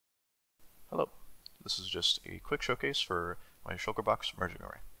This is just a quick showcase for my Shulkerbox merging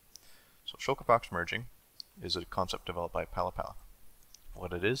array. So Shulkerbox merging is a concept developed by Pala.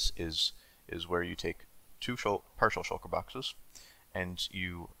 What it is where you take two partial Shulkerboxes and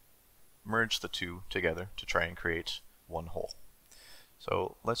you merge the two together to try and create one whole.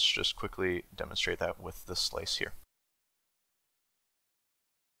 So let's just quickly demonstrate that with this slice here.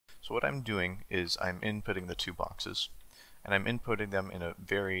 So what I'm doing is I'm inputting the two boxes, and I'm inputting them in a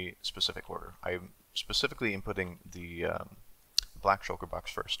very specific order. I'm specifically inputting the black Shulkerbox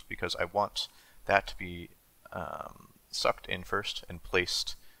first because I want that to be sucked in first and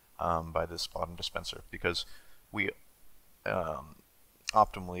placed by this bottom dispenser, because we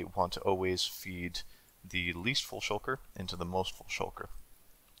optimally want to always feed the least full shulker into the most full shulker,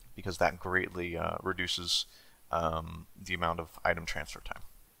 because that greatly reduces the amount of item transfer time.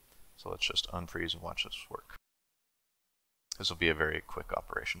 So let's just unfreeze and watch this work. This will be a very quick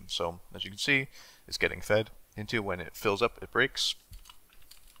operation. So as you can see, it's getting fed into. When it fills up, it breaks,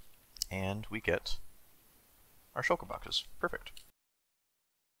 and we get our Shulkerboxes. Perfect.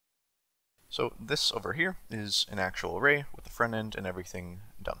 So this over here is an actual array with the front end and everything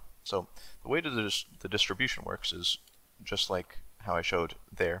done. So the way the distribution works is just like how I showed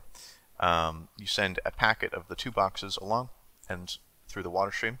there. You send a packet of the two boxes along and through the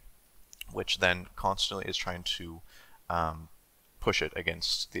water stream, which then constantly is trying to push it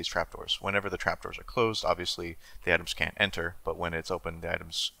against these trapdoors. Whenever the trapdoors are closed, obviously the items can't enter, but when it's open, the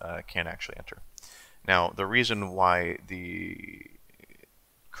items can actually enter. Now, the reason why the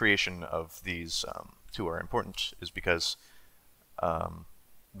creation of these two are important is because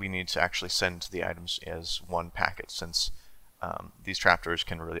we need to actually send the items as one packet, since these trapdoors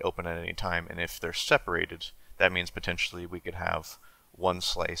can really open at any time, and if they're separated, that means potentially we could have one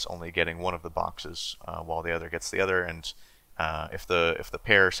slice only getting one of the boxes while the other gets the other, and if the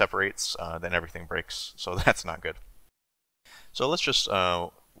pair separates, then everything breaks, so that's not good. So let's just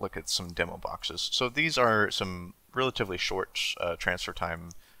look at some demo boxes. So these are some relatively short transfer time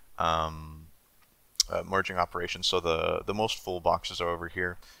merging operations. So the most full boxes are over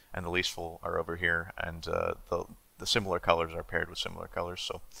here, and the least full are over here, and the similar colors are paired with similar colors.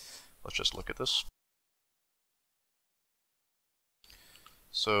 So let's just look at this.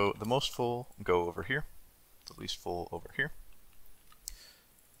 So the most full go over here, the least full over here.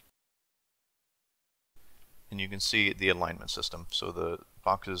 And you can see the alignment system. So the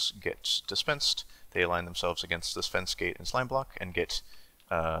boxes get dispensed, they align themselves against this fence gate and slime block, and get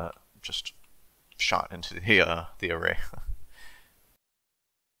just shot into the array.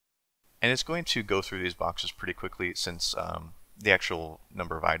 And it's going to go through these boxes pretty quickly, since the actual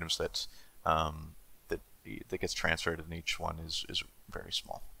number of items that gets transferred in each one is very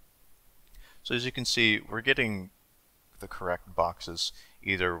small. So as you can see, we're getting the correct boxes.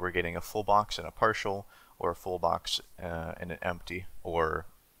 Either we're getting a full box and a partial, or a full box and an empty, or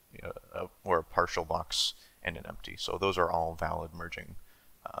a partial box and an empty. So those are all valid merging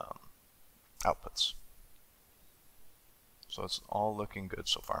outputs. So it's all looking good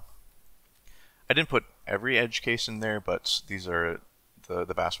so far. I didn't put every edge case in there, but these are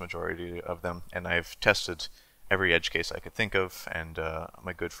the vast majority of them, and I've tested every edge case I could think of, and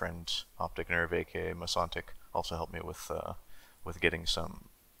my good friend Optic Nerve, aka Masontic, also helped me with getting some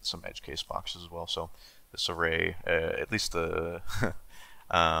edge case boxes as well. So this array, at least at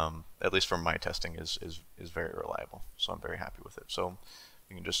least from my testing, is very reliable. So I'm very happy with it. So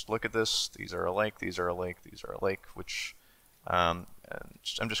you can just look at this. These are alike. These are alike. These are alike. Which I'm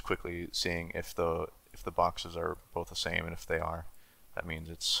just quickly seeing if the boxes are both the same, and if they are, that means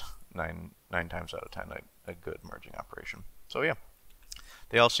it's nine times out of 10 a good merging operation. So yeah,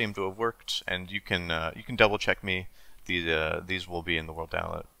 they all seem to have worked, and you can double check me. These will be in the world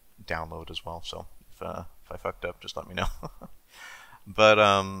download as well. So if I fucked up, just let me know. But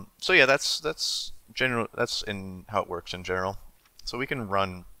so yeah, that's in how it works in general. So we can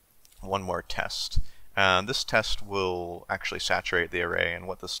run one more test. This test will actually saturate the array, and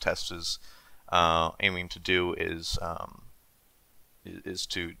what this test is aiming to do is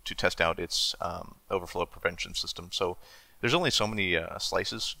to test out its overflow prevention system. So there's only so many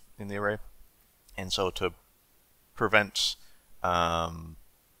slices in the array, and so to prevent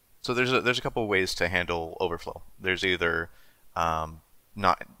so there's a couple of ways to handle overflow. There's either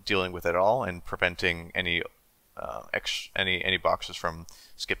not dealing with it at all and preventing any boxes from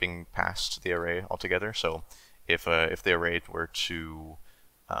skipping past the array altogether. So if the array were to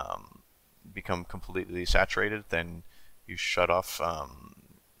become completely saturated, then you shut off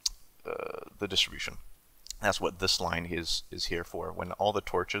the distribution. That's what this line is here for. When all the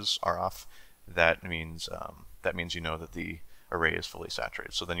torches are off, that means you know that the array is fully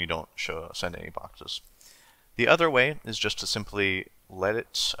saturated, so then you don't send any boxes. The other way is just to simply let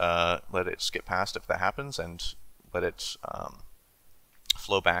it skip past if that happens, and let it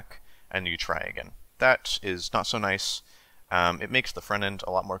flow back, and you try again. That is not so nice. It makes the front end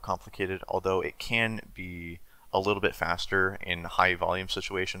a lot more complicated, although it can be a little bit faster in high volume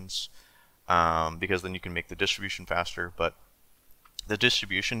situations, because then you can make the distribution faster. But the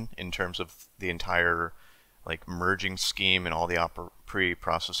distribution in terms of the entire like merging scheme and all the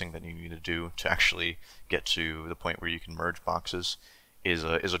pre-processing that you need to do to actually get to the point where you can merge boxes is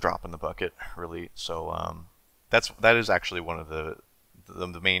a drop in the bucket, really. So that is actually one of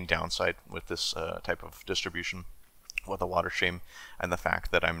the main downside with this type of distribution with a water stream, and the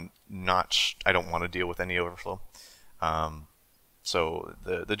fact that I don't want to deal with any overflow. So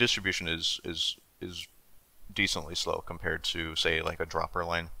the distribution is decently slow compared to, say, like a dropper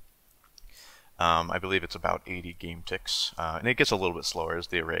line. I believe it's about 80 game ticks, and it gets a little bit slower as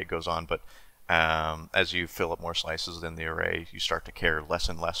the array goes on, but as you fill up more slices in the array, you start to care less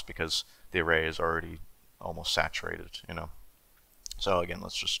and less because the array is already almost saturated, you know. So again,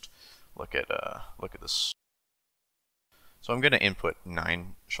 let's just look at this. So I'm going to input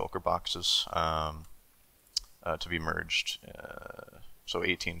 9 shulker boxes to be merged, so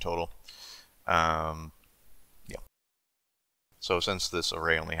 18 total. Yeah. So since this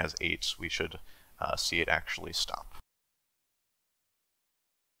array only has 8, we should see it actually stop.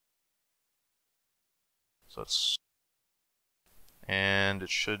 So and it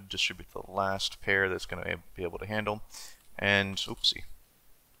should distribute the last pair that's going to be able to handle. And oopsie,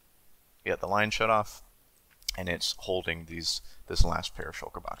 yeah, the line shut off, and it's holding this last pair of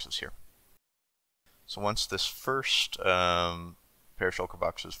shulker boxes here. So once this first pair of shulker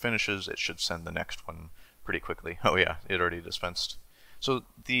boxes finishes, it should send the next one pretty quickly. Oh yeah, it already dispensed. So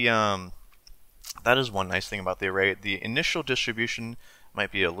that is one nice thing about the array. The initial distribution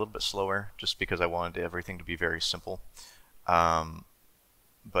might be a little bit slower, just because I wanted everything to be very simple.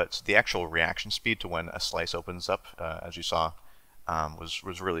 But the actual reaction speed to when a slice opens up, as you saw,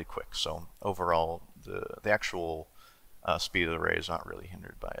 was really quick. So overall, the actual speed of the array is not really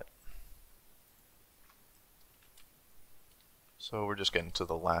hindered by it. So we're just getting to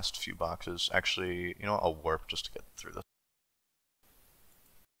the last few boxes. Actually, you know what, I'll warp just to get through this.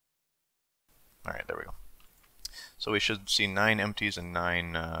 Alright, there we go. So we should see 9 empties and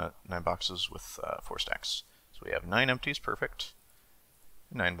 9 boxes with 4 stacks. So we have 9 empties, perfect.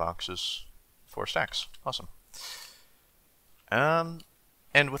 9 boxes, 4 stacks. Awesome.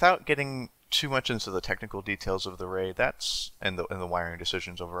 And without getting too much into the technical details of the array, and the wiring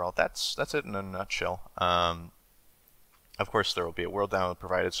decisions overall, that's it in a nutshell. Of course, there will be a world download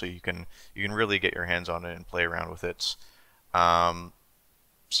provided, so you can really get your hands on it and play around with it.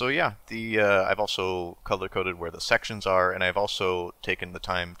 So yeah, I've also color coded where the sections are, and I've also taken the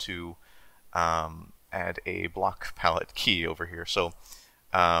time to add a block palette key over here. So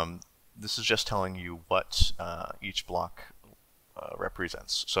this is just telling you what each block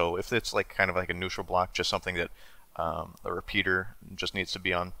represents. So if it's like kind of like a neutral block, just something that a repeater just needs to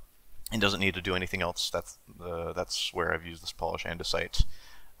be on, and doesn't need to do anything else, that's where I've used this polish andesite.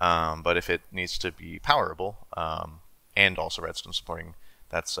 But if it needs to be powerable and also redstone supporting,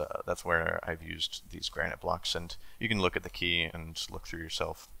 that's where I've used these granite blocks. And you can look at the key and look through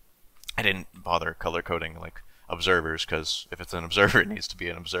yourself. I didn't bother color coding like observers, because if it's an observer, it needs to be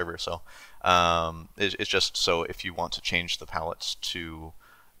an observer. So it's just so if you want to change the palettes to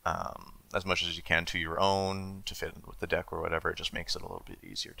as much as you can to your own, to fit with the deck or whatever, it just makes it a little bit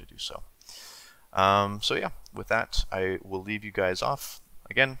easier to do so. So yeah, with that, I will leave you guys off.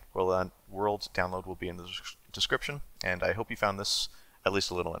 Again, world download will be in the description, and I hope you found this at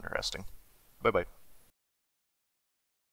least a little interesting. Bye-bye.